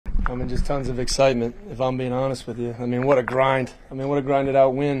I mean, just tons of excitement, if I'm being honest with you. I mean, what a grind. I mean, what a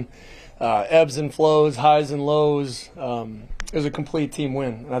grinded-out win. Ebbs and flows, highs and lows. It was a complete team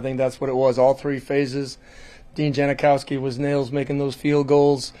win, and I think that's what it was, all three phases. Dean Janikowski was nails making those field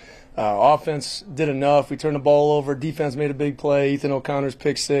goals. Offense did enough. We turned the ball over. Defense made a big play. Ethan O'Connor's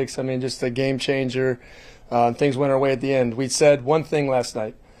pick six. I mean, just a game changer. Things went our way at the end. We said one thing last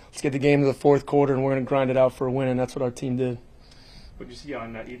night. Let's get the game to the fourth quarter, and we're going to grind it out for a win, and that's what our team did. What did you see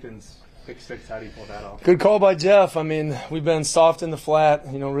on Ethan's pick six? How do you pull that off? Good call by Jeff. I mean, we've been soft in the flat,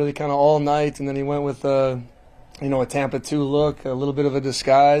 really kind of all night, and then he went with a Tampa 2 look, a little bit of a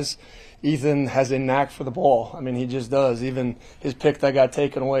disguise. Ethan has a knack for the ball. I mean, he just does. Even his pick that got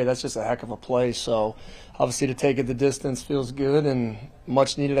taken away, that's just a heck of a play. So, obviously, to take it the distance feels good and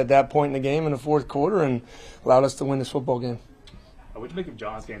much needed at that point in the game in the fourth quarter and allowed us to win this football game. What did you make of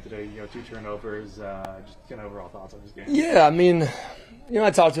John's game today? 2 turnovers, just kind of overall thoughts on his game. Yeah, I mean,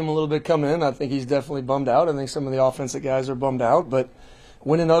 I talked to him a little bit coming in. I think he's definitely bummed out. I think some of the offensive guys are bummed out. But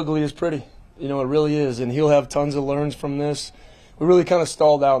winning ugly is pretty. It really is. And he'll have tons of learns from this. We really kind of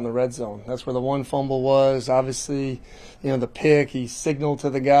stalled out in the red zone. That's where the one fumble was. Obviously, the pick, he signaled to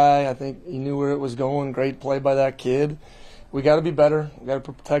the guy. I think he knew where it was going. Great play by that kid. We got to be better. We got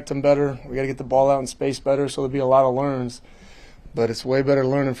to protect him better. We got to get the ball out in space better, so there'll be a lot of learns. But it's way better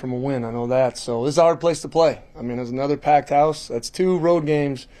learning from a win. I know that. So this is a hard place to play. I mean, there's another packed house. That's 2 road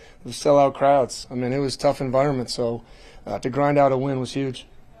games with sellout crowds. I mean, it was a tough environment. So to grind out a win was huge.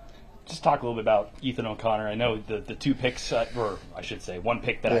 Just talk a little bit about Ethan O'Connor. I know the 2 picks, or I should say 1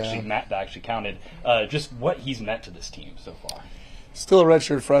 pick that actually counted. Just what he's meant to this team so far. Still a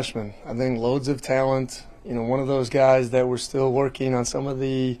redshirt freshman. I think loads of talent. One of those guys that we're still working on some of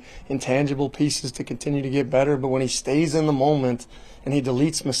the intangible pieces to continue to get better. But when he stays in the moment and he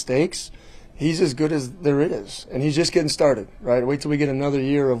deletes mistakes, he's as good as there is. And he's just getting started, right? Wait till we get another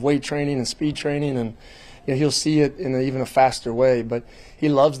year of weight training and speed training, and he'll see it in even a faster way. But he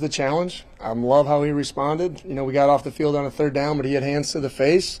loves the challenge. I love how he responded. We got off the field on a 3rd down, but he had hands to the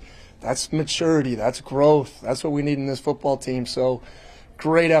face. That's maturity. That's growth. That's what we need in this football team. So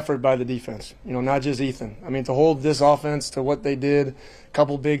great effort by the defense, not just Ethan. I mean, to hold this offense to what they did, a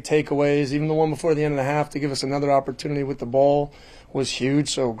couple big takeaways, even the one before the end of the half to give us another opportunity with the ball was huge.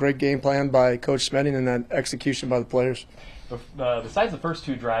 So great game plan by Coach Smeding and that execution by the players. Besides the first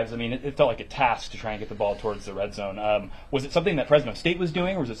 2 drives, I mean, it felt like a task to try and get the ball towards the red zone. Was it something that Fresno State was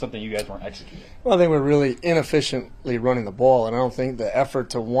doing, or was it something you guys weren't executing? Well, I think we're really inefficiently running the ball, and I don't think the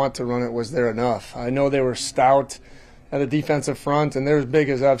effort to want to run it was there enough. I know they were stout at the defensive front, and they're as big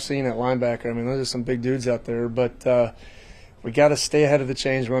as I've seen at linebacker. I mean, those are some big dudes out there, but we got to stay ahead of the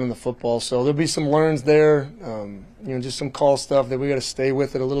chains running the football. So there'll be some learns there, just some call stuff that we got to stay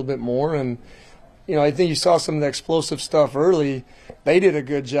with it a little bit more. And I think you saw some of the explosive stuff early. They did a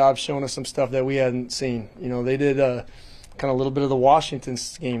good job showing us some stuff that we hadn't seen. They did kind of a little bit of the Washington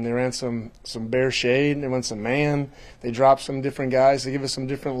scheme. They ran some bear shade. They went some man. They dropped some different guys to give us some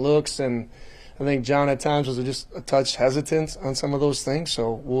different looks. And I think John at times was just a touch hesitant on some of those things.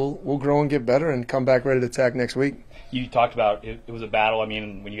 So we'll grow and get better and come back ready to attack next week. You talked about it was a battle. I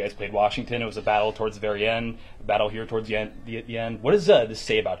mean, when you guys played Washington, it was a battle towards the very end, a battle here towards the end. What does this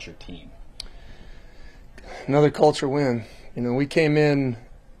say about your team? Another culture win. We came in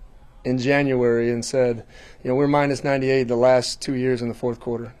January and said, we're minus 98 the last 2 years in the fourth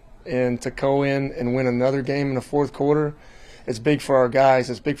quarter. And to go in and win another game in the fourth quarter, it's big for our guys.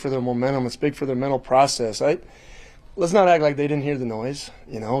 It's big for their momentum. It's big for their mental process. Let's not act like they didn't hear the noise.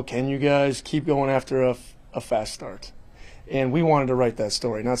 Can you guys keep going after a fast start? And we wanted to write that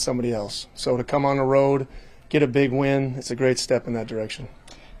story, not somebody else. So to come on the road, get a big win, it's a great step in that direction.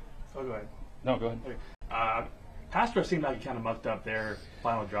 Oh, go ahead. No, go ahead. Pastor seemed like he kind of mucked up their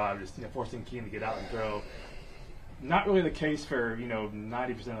final drive, just forcing Keene to get out and throw. Not really the case for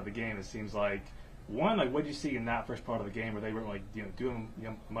 90% of the game. It seems like. One, what did you see in that first part of the game where they weren't doing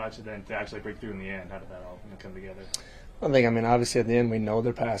much, and then to actually break through in the end? How did that all come together? Obviously at the end we know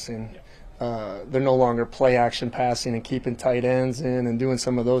they're passing. Yeah. They're no longer play action passing and keeping tight ends in and doing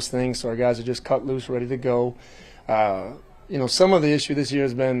some of those things. So our guys are just cut loose, ready to go. Some of the issue this year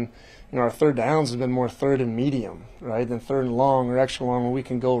has been, our 3rd downs has been more 3rd and medium, right, than 3rd and long or extra long where we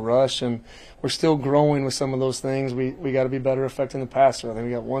can go rush. And we're still growing with some of those things. We got to be better affecting the passer. I think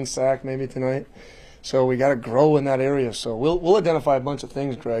we got 1 sack maybe tonight. So we got to grow in that area. So we'll identify a bunch of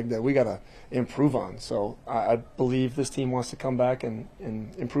things, Greg, that we got to improve on. So I believe this team wants to come back and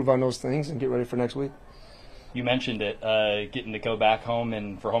improve on those things and get ready for next week. You mentioned it, getting to go back home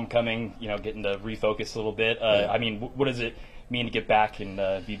and for homecoming, getting to refocus a little bit. Yeah. What does it mean to get back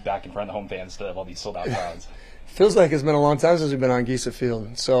and be back in front of the home fans instead of all these sold-out crowds? Feels like it's been a long time since we've been on Gisa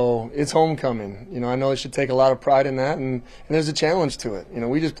Field. So it's homecoming. You know, I know they should take a lot of pride in that, and there's a challenge to it. You know,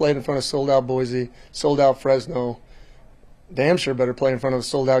 we just played in front of sold-out Boise, sold-out Fresno. Damn sure better play in front of a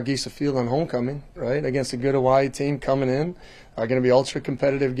sold-out Gisa Field on homecoming, right, against a good Hawaii team coming in. Going to be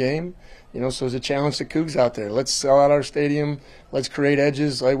ultra-competitive game. You know, so there's a challenge to Cougs out there. Let's sell out our stadium. Let's create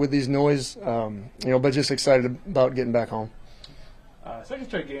edges with these noise. You know, but just excited about getting back home. Second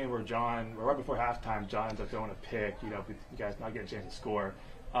straight game where right before halftime, John ends up throwing a pick. You know, you guys not getting a chance to score.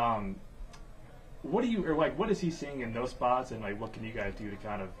 What is he seeing in those spots, and what can you guys do to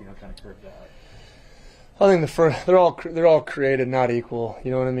kind of curb that? I think they're all created, not equal.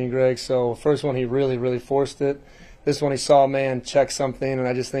 You know what I mean, Greg? So first one he really forced it. This one he saw a man check something, and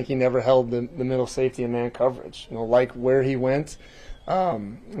I just think he never held the middle safety and man coverage. You know, like where he went.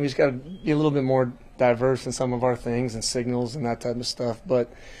 We just got to be a little bit more diverse in some of our things and signals and that type of stuff.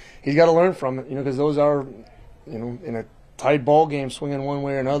 But he's got to learn from it, you know, because those are, you know, in a tight ball game, swinging one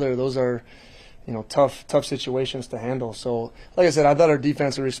way or another, those are, you know, tough situations to handle. So, like I said, I thought our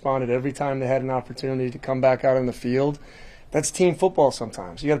defense responded every time they had an opportunity to come back out in the field. That's team football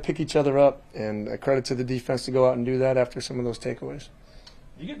sometimes. You got to pick each other up, and a credit to the defense to go out and do that after some of those takeaways.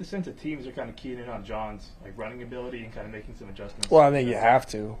 You get the sense that teams are kind of keying in on John's running ability and kind of making some adjustments? Well, I think you have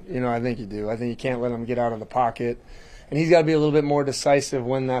to. You know, I think you do. I think you can't let him get out of the pocket. And he's got to be a little bit more decisive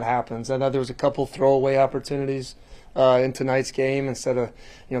when that happens. I thought there was a couple throwaway opportunities in tonight's game instead of,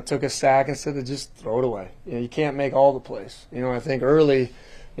 you know, took a sack instead of just throw it away. You know, you can't make all the plays. You know, I think early,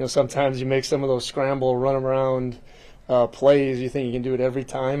 you know, sometimes you make some of those scramble, run around plays. You think you can do it every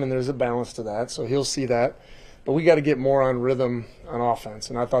time, and there's a balance to that. So he'll see that. But we got to get more on rhythm on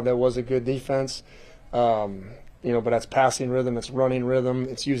offense, and I thought that was a good defense. You know, but that's passing rhythm, it's running rhythm,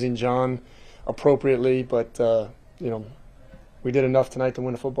 it's using John appropriately. But you know, we did enough tonight to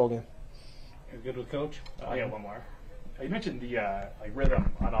win a football game. You're good with Coach? I got one more. You mentioned the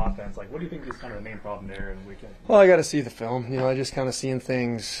rhythm on offense. What do you think is kind of the main problem there in the weekend? Well, I got to see the film. You know, I just kind of seeing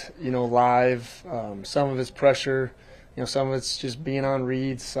things, you know, live. Some of it's pressure. You know, some of it's just being on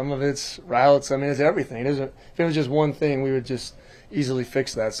reads. Some of it's routes. I mean, it's everything. If it was just one thing, we would just easily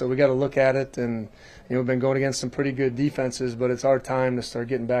fix that. So we got to look at it. And, you know, we've been going against some pretty good defenses, but it's our time to start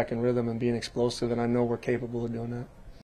getting back in rhythm and being explosive, and I know we're capable of doing that.